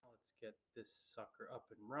get this sucker up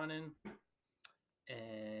and running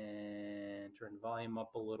and turn the volume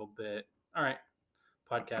up a little bit. All right,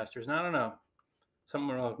 podcasters. Now, I don't know.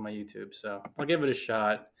 Something wrong with my YouTube, so I'll give it a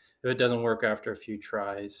shot. If it doesn't work after a few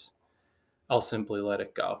tries, I'll simply let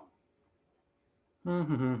it go. Nah,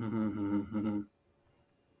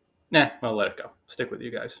 I'll let it go. Stick with you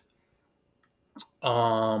guys. What's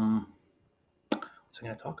I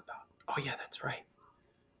going to talk about? Oh, yeah, that's right.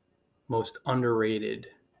 Most underrated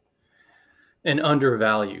and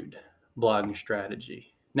undervalued blogging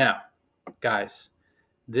strategy. Now, guys,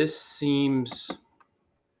 this seems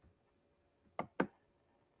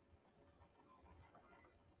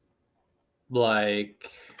like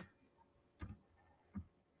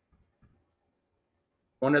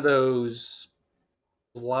one of those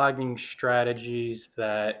blogging strategies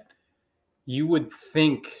that you would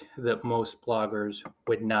think that most bloggers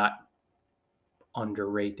would not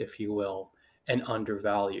underrate, if you will, and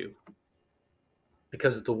undervalue,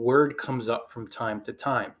 because the word comes up from time to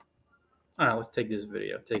time. All right, let's take this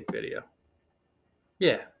video. Take video.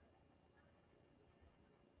 Yeah.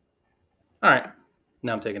 All right.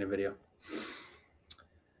 Now I'm taking a video.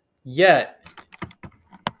 Yet,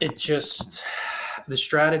 the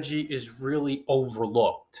strategy is really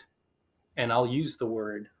overlooked. And I'll use the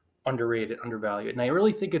word underrated, undervalued. And I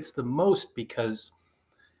really think it's the most because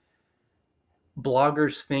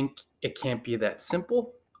bloggers think it can't be that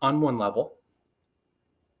simple on one level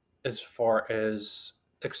as far as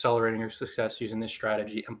accelerating your success using this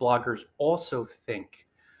strategy. And bloggers also think,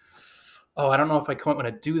 oh, I don't know if I want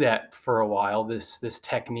to do that for a while, this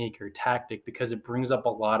technique or tactic, because it brings up a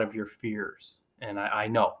lot of your fears. And I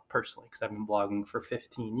know personally, because I've been blogging for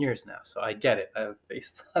 15 years now. So I get it. I've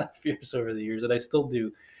faced a lot of fears over the years, and I still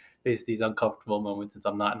do face these uncomfortable moments since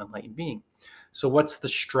I'm not an enlightened being. So what's the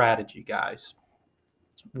strategy, guys?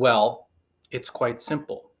 Well, it's quite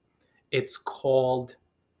simple. It's called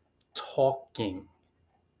talking.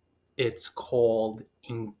 It's called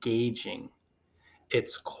engaging.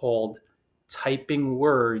 It's called typing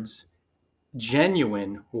words,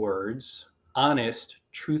 genuine words, honest,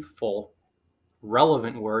 truthful,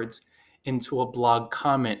 relevant words into a blog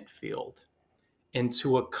comment field,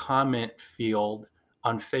 into a comment field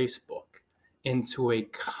on Facebook, into a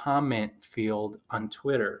comment field on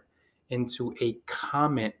Twitter, into a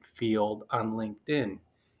comment field on LinkedIn,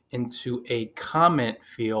 into a comment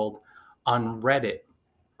field on Reddit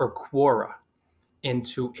or Quora,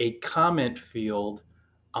 into a comment field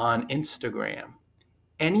on Instagram,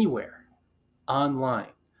 anywhere online.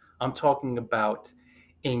 I'm talking about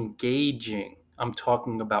engaging. I'm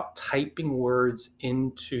talking about typing words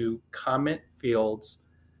into comment fields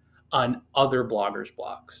on other bloggers'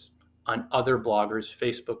 blogs, on other bloggers'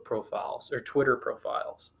 Facebook profiles or Twitter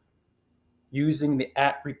profiles, using the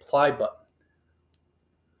 @reply button.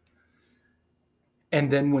 And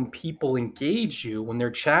then when people engage you, when they're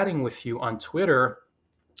chatting with you on Twitter,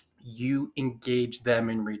 you engage them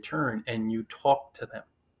in return and you talk to them.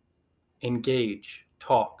 Engage,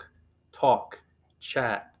 talk,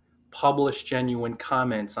 chat, publish genuine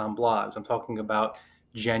comments on blogs. I'm talking about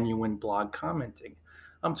genuine blog commenting.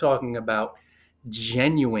 I'm talking about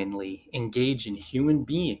genuinely engaging human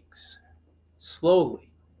beings,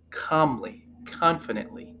 slowly, calmly,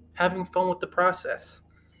 confidently, having fun with the process,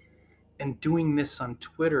 and doing this on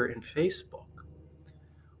Twitter and Facebook.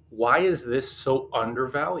 Why is this so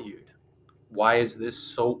undervalued? Why is this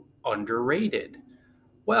so underrated?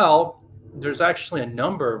 Well, there's actually a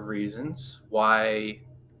number of reasons why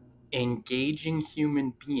engaging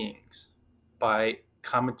human beings by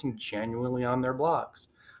commenting genuinely on their blogs,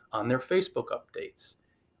 on their Facebook updates,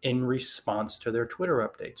 in response to their Twitter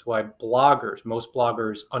updates, why most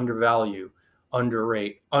bloggers undervalue,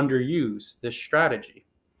 underrate, underuse this strategy.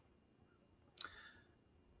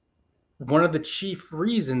 One of the chief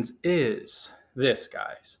reasons is this,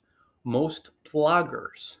 guys. Most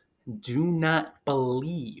bloggers do not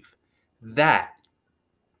believe that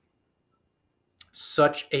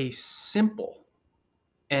such a simple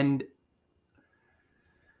and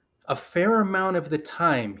a fair amount of the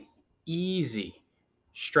time easy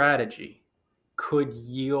strategy could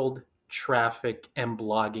yield traffic and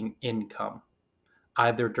blogging income,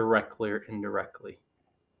 either directly or indirectly.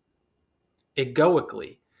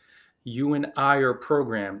 Egoically, you and I are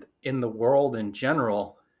programmed in the world in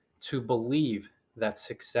general to believe that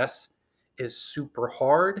success is super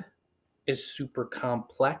hard, is super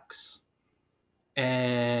complex,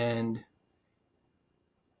 and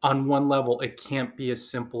on one level, it can't be as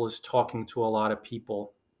simple as talking to a lot of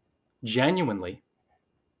people genuinely,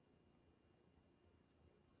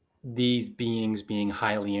 these beings being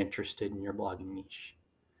highly interested in your blogging niche.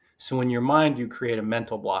 So in your mind, you create a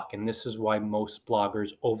mental block. And this is why most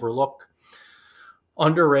bloggers overlook,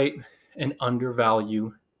 underrate, and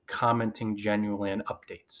undervalue commenting genuinely on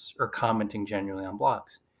updates or commenting genuinely on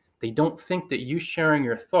blogs. They don't think that you sharing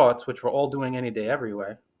your thoughts, which we're all doing any day,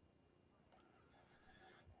 everywhere,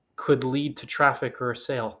 could lead to traffic or a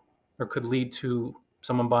sale, or could lead to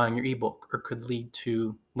someone buying your ebook, or could lead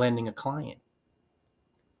to landing a client.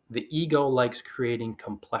 The ego likes creating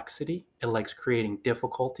complexity, it likes creating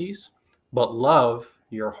difficulties, but love,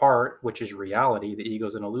 your heart, which is reality, the ego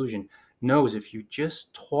is an illusion, knows if you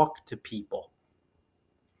just talk to people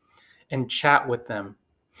and chat with them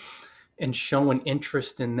and show an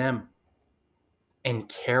interest in them and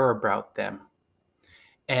care about them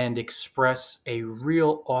and express a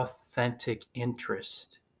real authentic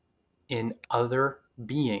interest in other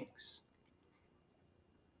beings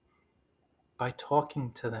by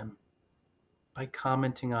talking to them, by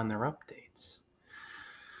commenting on their updates,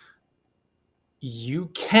 you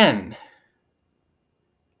can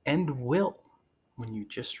and will, when you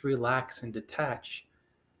just relax and detach,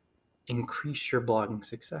 increase your blogging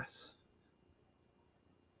success.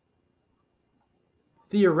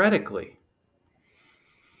 Theoretically,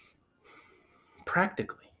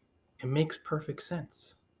 practically, it makes perfect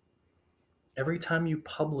sense. Every time you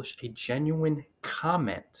publish a genuine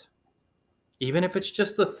comment, even if it's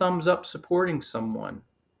just a thumbs up supporting someone,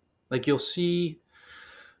 like you'll see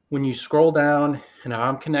when you scroll down and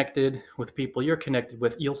I'm connected with people you're connected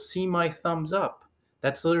with, you'll see my thumbs up.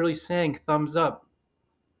 That's literally saying thumbs up.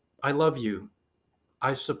 I love you.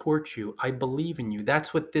 I support you. I believe in you.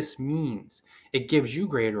 That's what this means. It gives you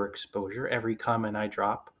greater exposure, every comment I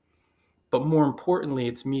drop. But more importantly,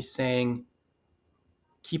 it's me saying,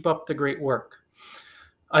 keep up the great work.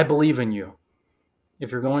 I believe in you.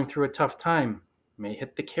 If you're going through a tough time, may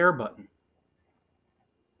hit the care button.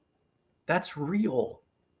 That's real.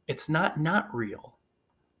 It's not real.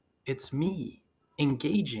 It's me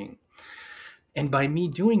engaging. And by me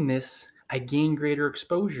doing this, I gain greater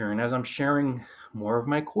exposure. And as I'm sharing more of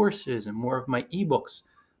my courses and more of my ebooks,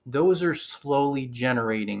 those are slowly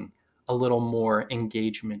generating a little more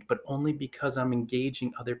engagement, but only because I'm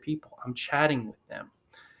engaging other people. I'm chatting with them.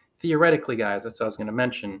 Theoretically, guys, that's what I was going to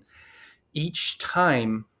mention. Each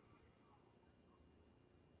time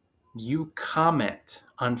you comment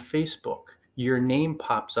on Facebook, your name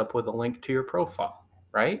pops up with a link to your profile,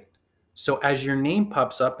 right? So as your name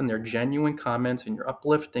pops up and they're genuine comments and you're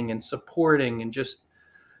uplifting and supporting and just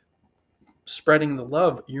spreading the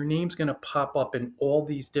love, your name's going to pop up in all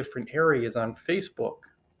these different areas on Facebook.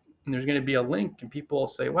 And there's going to be a link and people will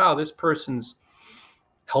say, wow, this person's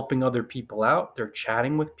helping other people out. They're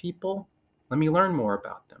chatting with people. Let me learn more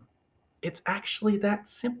about them. It's actually that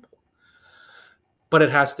simple. But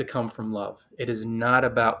it has to come from love. It is not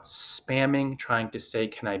about spamming, trying to say,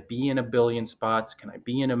 can I be in a billion spots? Can I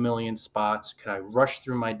be in a million spots? Can I rush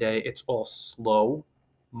through my day? It's all slow,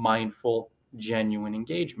 mindful, genuine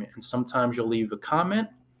engagement. And sometimes you'll leave a comment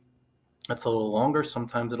that's a little longer.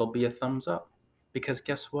 Sometimes it'll be a thumbs up. Because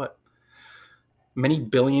guess what? Many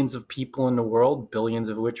billions of people in the world, billions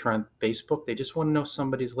of which are on Facebook, they just want to know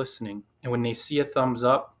somebody's listening. And when they see a thumbs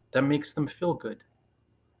up, that makes them feel good.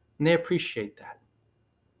 And they appreciate that.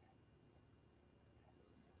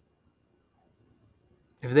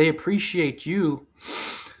 If they appreciate you,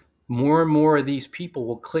 more and more of these people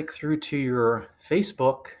will click through to your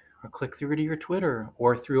Facebook or click through to your Twitter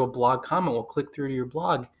or through a blog comment will click through to your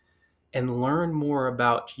blog and learn more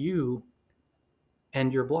about you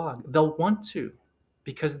and your blog. They'll want to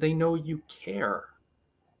because they know you care.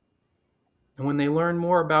 And when they learn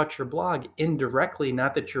more about your blog indirectly,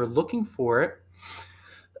 not that you're looking for it,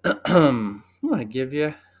 I'm going to give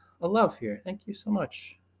you a love here. Thank you so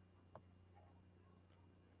much,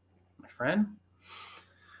 my friend.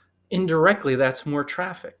 Indirectly, that's more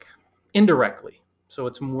traffic. Indirectly. So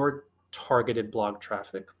it's more targeted blog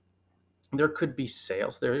traffic. There could be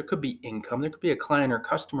sales, there could be income, there could be a client or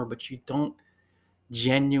customer, but you don't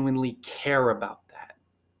genuinely care about that.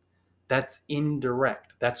 That's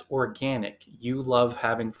indirect. That's organic. You love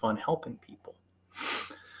having fun helping people.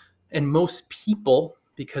 And most people,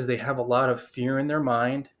 because they have a lot of fear in their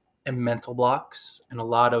mind and mental blocks and a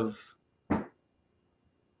lot of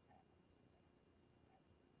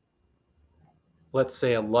let's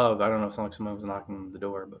say a love, I don't know, it sounds like someone was knocking on the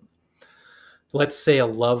door, but let's say a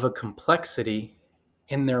love of complexity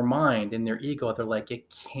in their mind, in their ego, they're like, it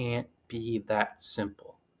can't be that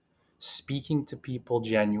simple. Speaking to people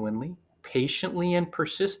genuinely, patiently, and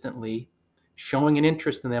persistently, showing an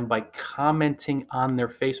interest in them by commenting on their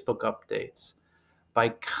Facebook updates, by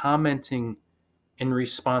commenting in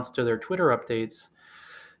response to their Twitter updates,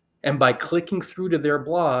 And by clicking through to their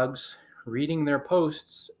blogs, reading their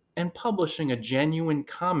posts, and publishing a genuine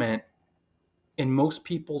comment, in most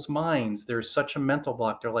people's minds, there's such a mental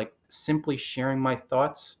block. They're like, simply sharing my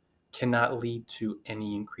thoughts cannot lead to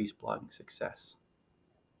any increased blogging success.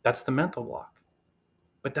 That's the mental block.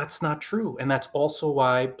 But that's not true. And that's also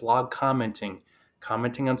why blog commenting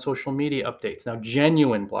on social media updates, now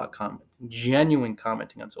genuine blog commenting, genuine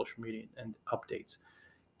commenting on social media and updates,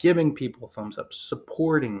 giving people a thumbs up,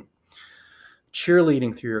 supporting,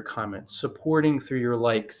 cheerleading through your comments, supporting through your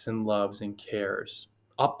likes and loves and cares,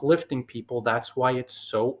 uplifting people. That's why it's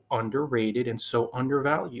so underrated and so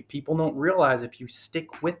undervalued. People don't realize if you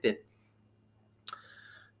stick with it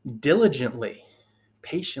diligently,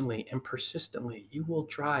 patiently, and persistently, you will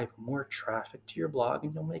drive more traffic to your blog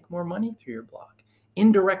and you'll make more money through your blog.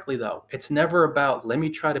 Indirectly, though, it's never about, let me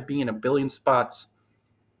try to be in a billion spots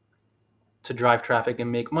to drive traffic and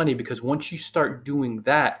make money, because once you start doing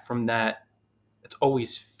that, from that, it's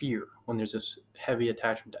always fear when there's this heavy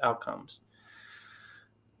attachment to outcomes.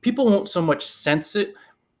 People won't so much sense it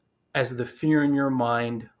as the fear in your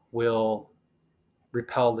mind will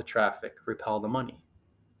repel the traffic, repel the money.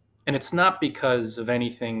 And it's not because of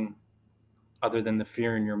anything other than the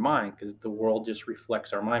fear in your mind, because the world just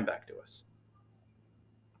reflects our mind back to us.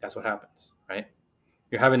 That's what happens, right?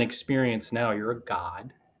 You're having an experience now. You're a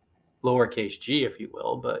god, lowercase g, if you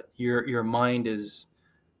will, but your mind is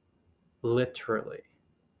literally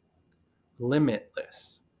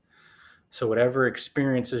limitless. So whatever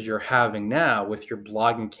experiences you're having now with your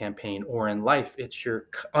blogging campaign or in life, it's your,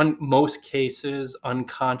 most cases,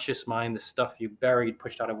 unconscious mind, the stuff you buried,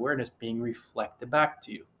 pushed out of awareness, being reflected back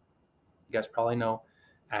to you. You guys probably know,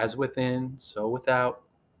 as within, so without.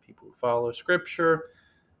 People who follow scripture,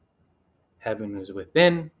 heaven is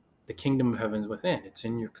within, the kingdom of heaven is within. It's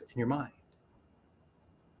in your mind.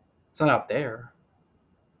 It's not out there.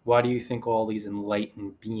 Why do you think all these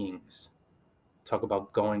enlightened beings talk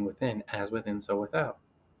about going within, as within, so without?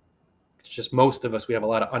 It's just most of us, we have a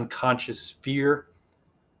lot of unconscious fear,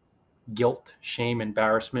 guilt, shame,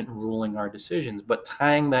 embarrassment ruling our decisions. But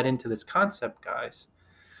tying that into this concept, guys,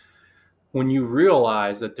 when you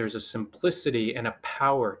realize that there's a simplicity and a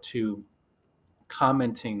power to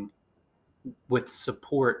commenting with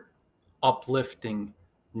support, uplifting,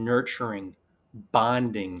 nurturing,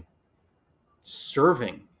 bonding,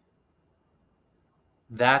 serving,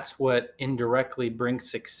 that's what indirectly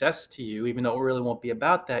brings success to you. Even though it really won't be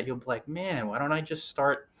about that, you'll be like, man, why don't I just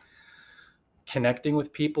start connecting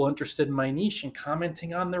with people interested in my niche and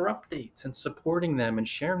commenting on their updates and supporting them and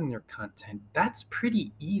sharing their content? That's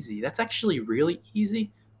pretty easy. That's actually really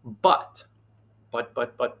easy. But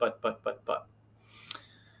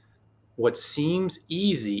what seems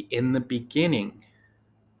easy in the beginning,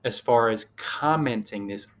 as far as commenting,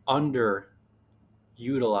 is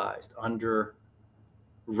underutilized,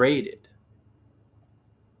 underrated.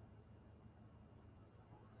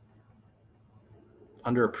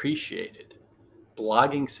 Underappreciated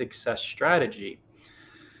blogging success strategy.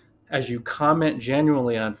 As you comment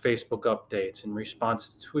genuinely on Facebook updates, in response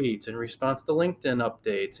to tweets, in response to LinkedIn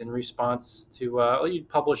updates, in response to, you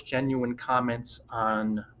publish genuine comments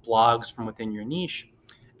on blogs from within your niche,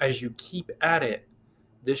 as you keep at it,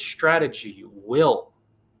 this strategy will,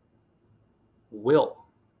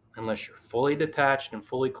 unless you're fully detached and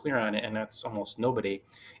fully clear on it, and that's almost nobody,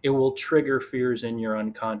 it will trigger fears in your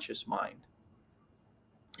unconscious mind.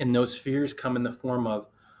 And those fears come in the form of,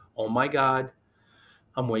 oh my God,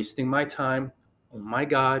 I'm wasting my time. Oh my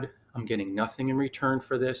God, I'm getting nothing in return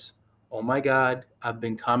for this. Oh my God, I've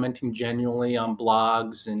been commenting genuinely on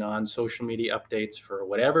blogs and on social media updates for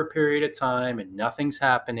whatever period of time and nothing's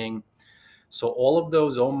happening. So all of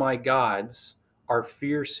those oh my gods are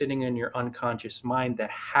fears sitting in your unconscious mind that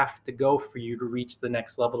have to go for you to reach the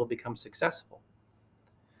next level to become successful.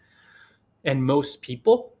 And most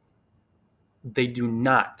people,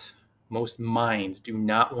 most minds do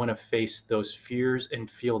not want to face those fears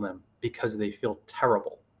and feel them because they feel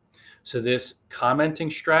terrible. So this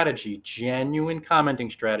commenting strategy, genuine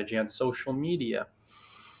commenting strategy on social media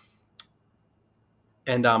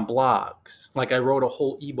and on blogs, like I wrote a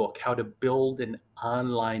whole ebook, How to Build an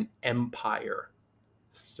Online Empire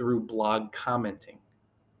Through Blog Commenting.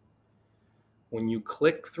 When you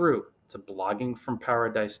click through to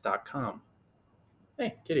bloggingfromparadise.com,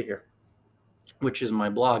 hey, kitty here, which is my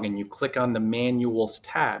blog, and you click on the manuals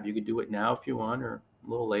tab, you could do it now if you want, or a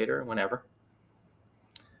little later, whenever.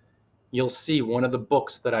 You'll see one of the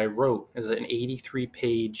books that I wrote is an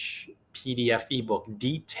 83-page PDF ebook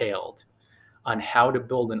detailed on how to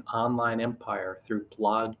build an online empire through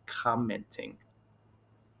blog commenting.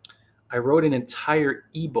 I wrote an entire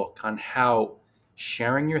ebook on how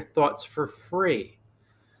sharing your thoughts for free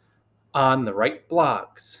on the right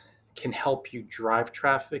blogs can help you drive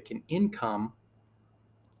traffic and income,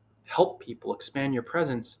 help people expand your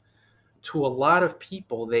presence. To a lot of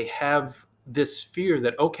people, they have this fear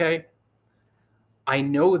that, okay, I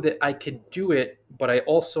know that I could do it, but I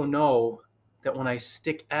also know that when I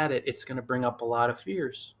stick at it, it's going to bring up a lot of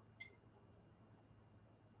fears.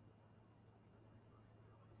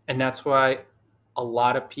 And that's why a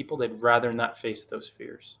lot of people, they'd rather not face those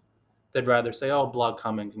fears. They'd rather say, oh, blog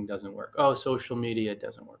commenting doesn't work. Oh, social media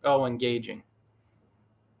doesn't work. Oh, engaging.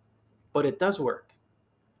 But it does work.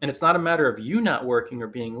 And it's not a matter of you not working or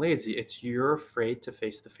being lazy. It's you're afraid to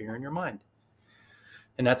face the fear in your mind.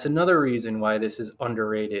 And that's another reason why this is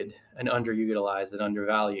underrated and underutilized and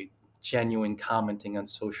undervalued. Genuine commenting on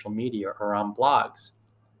social media or on blogs.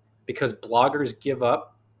 Because bloggers give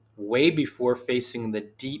up way before facing the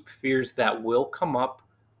deep fears that will come up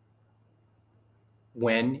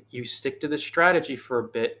when you stick to the strategy for a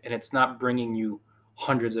bit and it's not bringing you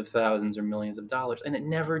hundreds of thousands or millions of dollars. And it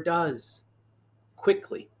never does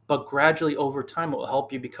quickly, but gradually over time, it will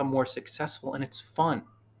help you become more successful and it's fun.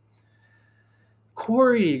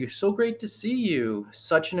 Corey, so great to see you.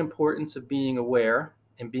 Such an importance of being aware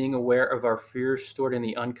and being aware of our fears stored in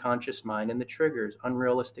the unconscious mind and the triggers,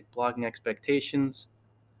 unrealistic blogging expectations,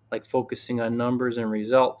 like focusing on numbers and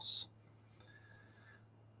results,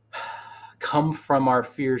 come from our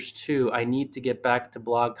fears too. I need to get back to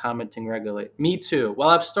blog commenting regularly. Me too. Well,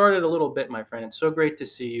 I've started a little bit, my friend. It's so great to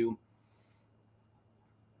see you.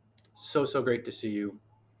 So great to see you.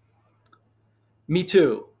 Me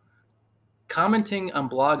too. Commenting on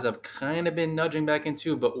blogs, I've kind of been nudging back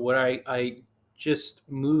into, but what I just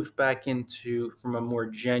moved back into from a more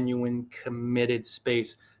genuine, committed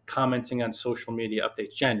space, commenting on social media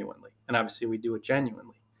updates genuinely. And obviously we do it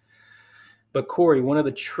genuinely. But Corey, one of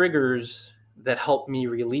the triggers that helped me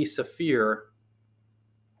release a fear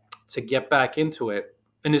to get back into it,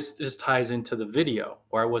 and this ties into the video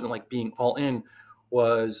where I wasn't like being all in,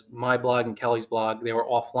 was my blog and Kelly's blog. They were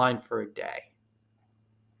offline for a day.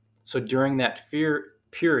 So during that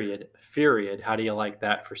period, how do you like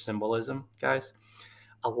that for symbolism, guys?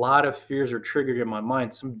 A lot of fears are triggered in my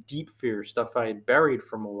mind, some deep fears, stuff I had buried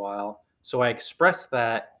from a while. So I expressed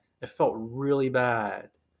that. It felt really bad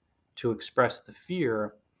to express the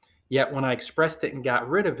fear. Yet when I expressed it and got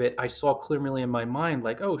rid of it, I saw clearly in my mind,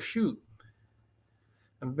 like, oh, shoot,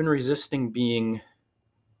 I've been resisting being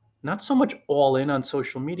not so much all in on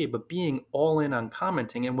social media, but being all in on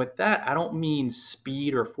commenting. And with that, I don't mean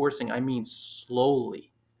speed or forcing. I mean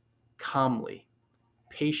slowly, calmly,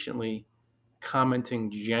 patiently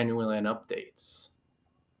commenting genuinely on updates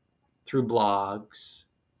through blogs,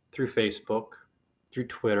 through Facebook, through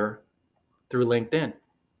Twitter, through LinkedIn.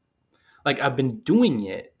 Like I've been doing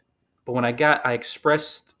it, but when I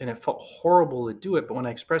expressed, and it felt horrible to do it, but when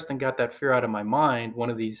I expressed and got that fear out of my mind,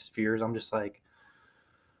 one of these fears, I'm just like,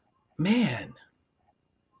 man,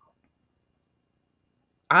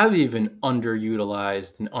 I've even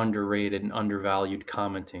underutilized and underrated and undervalued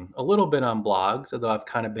commenting a little bit on blogs, although I've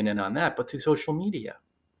kind of been in on that, but through social media.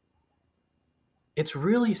 It's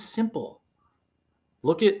really simple.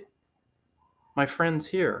 Look at my friends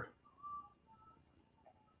here.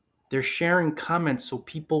 They're sharing comments so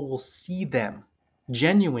people will see them,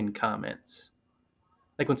 genuine comments.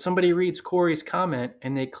 Like when somebody reads Corey's comment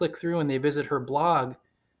and they click through and they visit her blog,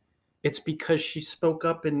 it's because she spoke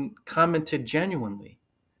up and commented genuinely.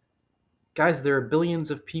 Guys, there are billions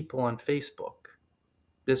of people on Facebook.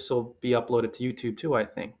 This will be uploaded to YouTube too, I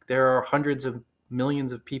think. There are hundreds of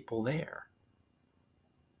millions of people there.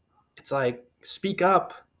 It's like, speak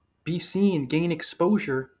up, be seen, gain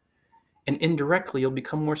exposure, and indirectly you'll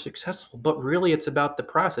become more successful. But really, it's about the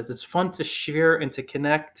process. It's fun to share and to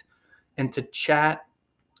connect and to chat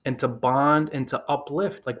and to bond and to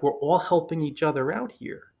uplift. Like we're all helping each other out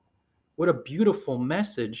here. What a beautiful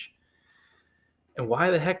message. And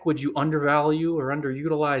why the heck would you undervalue or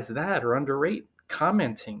underutilize that or underrate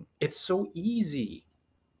commenting? It's so easy.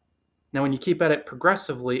 Now, when you keep at it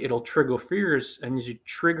progressively, it'll trigger fears. And as you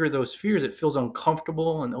trigger those fears, it feels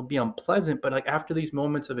uncomfortable and it'll be unpleasant. But like after these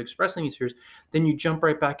moments of expressing these fears, then you jump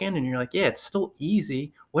right back in and you're like, yeah, it's still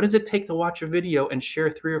easy. What does it take to watch a video and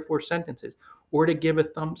share 3 or 4 sentences or to give a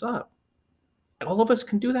thumbs up? All of us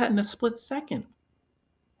can do that in a split second.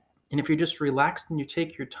 And if you're just relaxed and you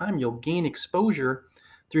take your time, you'll gain exposure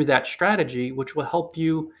through that strategy, which will help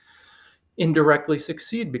you indirectly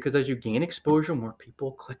succeed, because as you gain exposure, more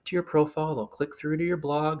people click to your profile, they'll click through to your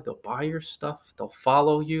blog, they'll buy your stuff, they'll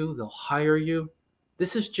follow you, they'll hire you.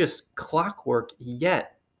 This is just clockwork,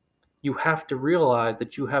 yet you have to realize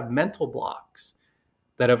that you have mental blocks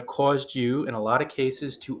that have caused you, in a lot of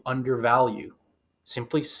cases, to undervalue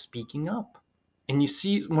simply speaking up. And you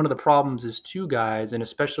see, one of the problems is too, guys, and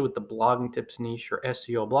especially with the blogging tips niche or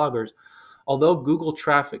SEO bloggers, although Google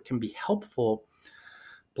traffic can be helpful,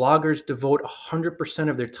 bloggers devote 100%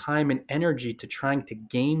 of their time and energy to trying to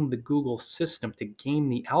game the Google system, to game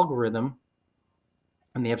the algorithm.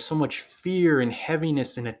 And they have so much fear and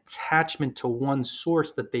heaviness and attachment to one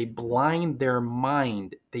source that they blind their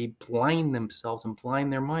mind. They blind themselves and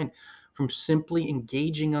blind their mind from simply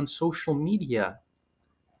engaging on social media.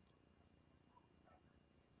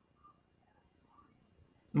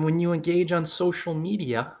 When you engage on social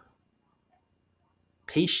media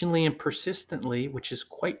patiently and persistently, which is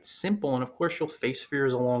quite simple, and of course you'll face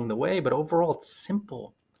fears along the way, but overall it's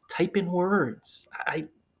simple. Type in words.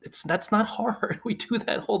 That's not hard. We do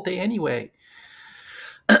that all day anyway.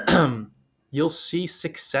 You'll see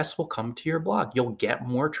success will come to your blog. You'll get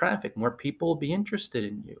more traffic. More people will be interested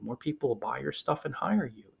in you. More people will buy your stuff and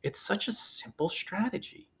hire you. It's such a simple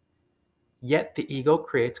strategy. Yet the ego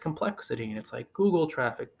creates complexity, and it's like Google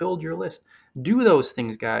traffic, build your list. Do those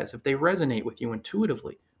things, guys, if they resonate with you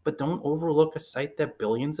intuitively, but don't overlook a site that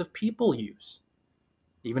billions of people use,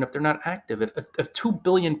 even if they're not active. If 2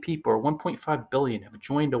 billion people or 1.5 billion have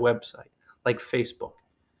joined a website like Facebook,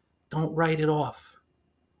 don't write it off.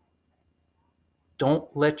 Don't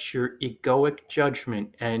let your egoic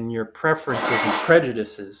judgment and your preferences and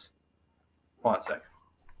prejudices. Hold on a second.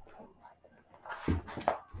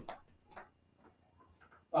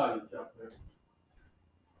 Oh, you jumped there.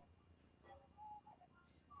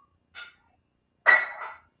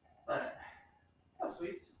 All right. Oh,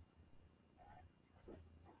 sweets.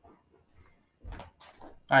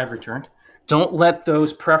 I've returned. Don't let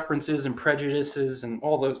those preferences and prejudices and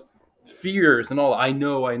all those fears and all, I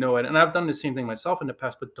know it. And I've done the same thing myself in the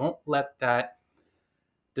past, but don't let that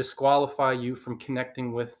disqualify you from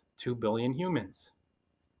connecting with 2 billion humans,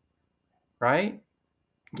 right?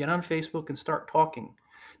 Get on Facebook and start talking.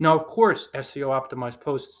 Now, of course, SEO optimized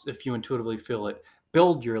posts, if you intuitively feel it,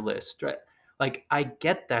 build your list, right? Like, I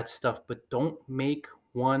get that stuff, but don't make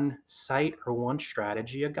one site or one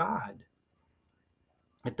strategy a god.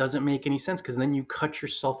 It doesn't make any sense, because then you cut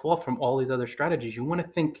yourself off from all these other strategies. You want to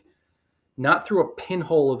think not through a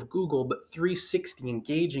pinhole of Google, but 360,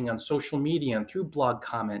 engaging on social media and through blog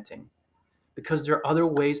commenting, because there are other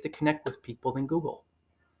ways to connect with people than Google.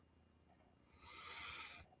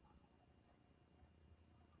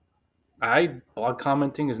 Blog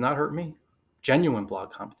commenting has not hurt me. Genuine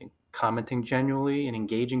blog commenting genuinely and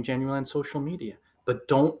engaging genuinely on social media. But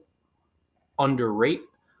don't underrate,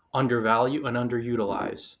 undervalue, and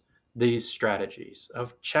underutilize these strategies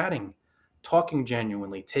of chatting, talking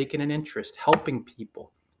genuinely, taking an interest, helping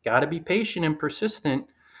people. Got to be patient and persistent.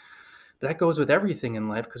 That goes with everything in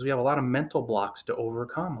life, because we have a lot of mental blocks to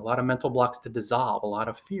overcome, a lot of mental blocks to dissolve, a lot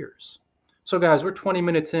of fears. So guys, we're 20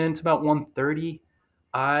 minutes in. It's about 1:30.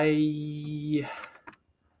 I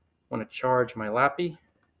want to charge my lappy.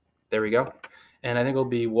 There we go. And I think it'll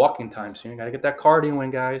be walking time soon. Got to get that cardio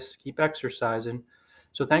in, guys. Keep exercising.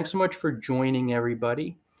 So thanks so much for joining,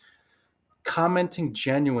 everybody. Commenting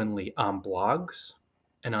genuinely on blogs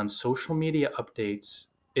and on social media updates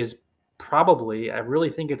is probably, I really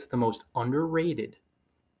think it's the most underrated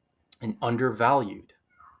and undervalued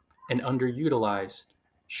and underutilized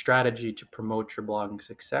strategy to promote your blogging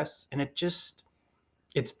success. And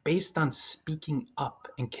it's based on speaking up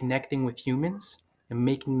and connecting with humans and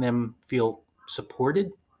making them feel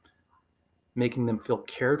supported, making them feel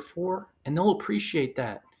cared for, and they'll appreciate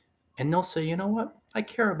that. And they'll say, you know what? I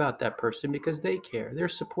care about that person because they care. They're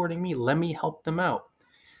supporting me. Let me help them out.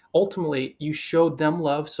 Ultimately, you showed them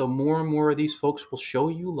love, so more and more of these folks will show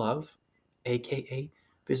you love, aka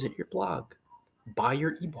visit your blog, buy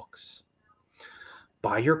your ebooks,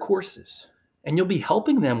 buy your courses. And you'll be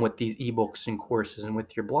helping them with these ebooks and courses and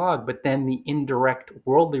with your blog. But then the indirect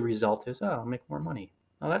worldly result is, oh, I'll make more money.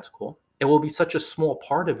 Oh, that's cool. It will be such a small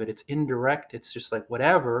part of it. It's indirect. It's just like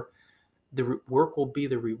whatever. The work will be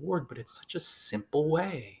the reward, but it's such a simple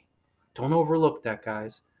way. Don't overlook that,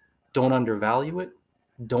 guys. Don't undervalue it.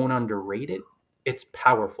 Don't underrate it. It's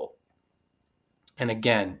powerful. And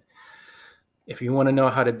again, if you want to know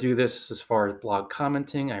how to do this as far as blog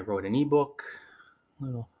commenting, I wrote an ebook.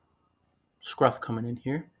 Little scruff coming in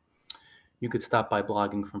here. You could stop by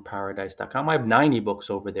bloggingfromparadise.com. I have 9 ebooks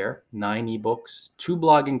over there, 9 ebooks, 2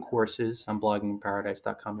 blogging courses on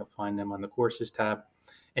bloggingfromparadise.com. You'll find them on the courses tab,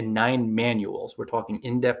 and 9 manuals. We're talking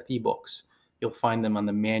in-depth ebooks. You'll find them on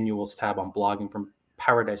the manuals tab on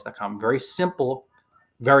bloggingfromparadise.com. Very simple,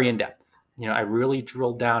 very in-depth. I really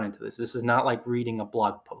drilled down into this. This is not like reading a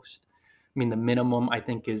blog post. I mean, the minimum I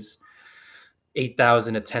think is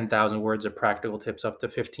 8,000 to 10,000 words of practical tips up to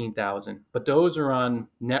 15,000. But those are on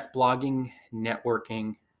net blogging,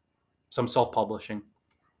 networking, some self-publishing.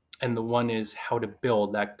 And the one is how to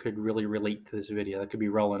build that could really relate to this video. That could be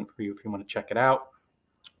relevant for you if you want to check it out.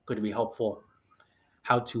 Could be helpful.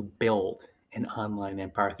 How to build an online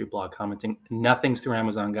empire through blog commenting. Nothing's through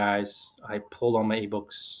Amazon, guys. I pulled all my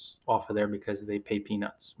ebooks off of there because they pay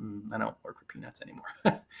peanuts. I don't work for peanuts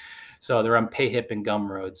anymore. So they're on PayHip and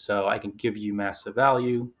Gumroad. So I can give you massive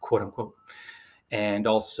value, quote unquote, and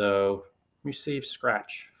also receive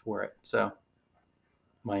scratch for it. So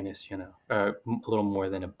minus, a little more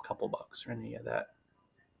than a couple bucks or any of that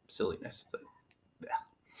silliness. Yeah.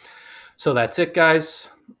 So that's it, guys.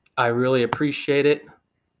 I really appreciate it.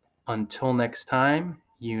 Until next time,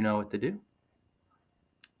 you know what to do.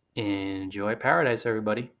 Enjoy paradise,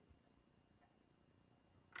 everybody.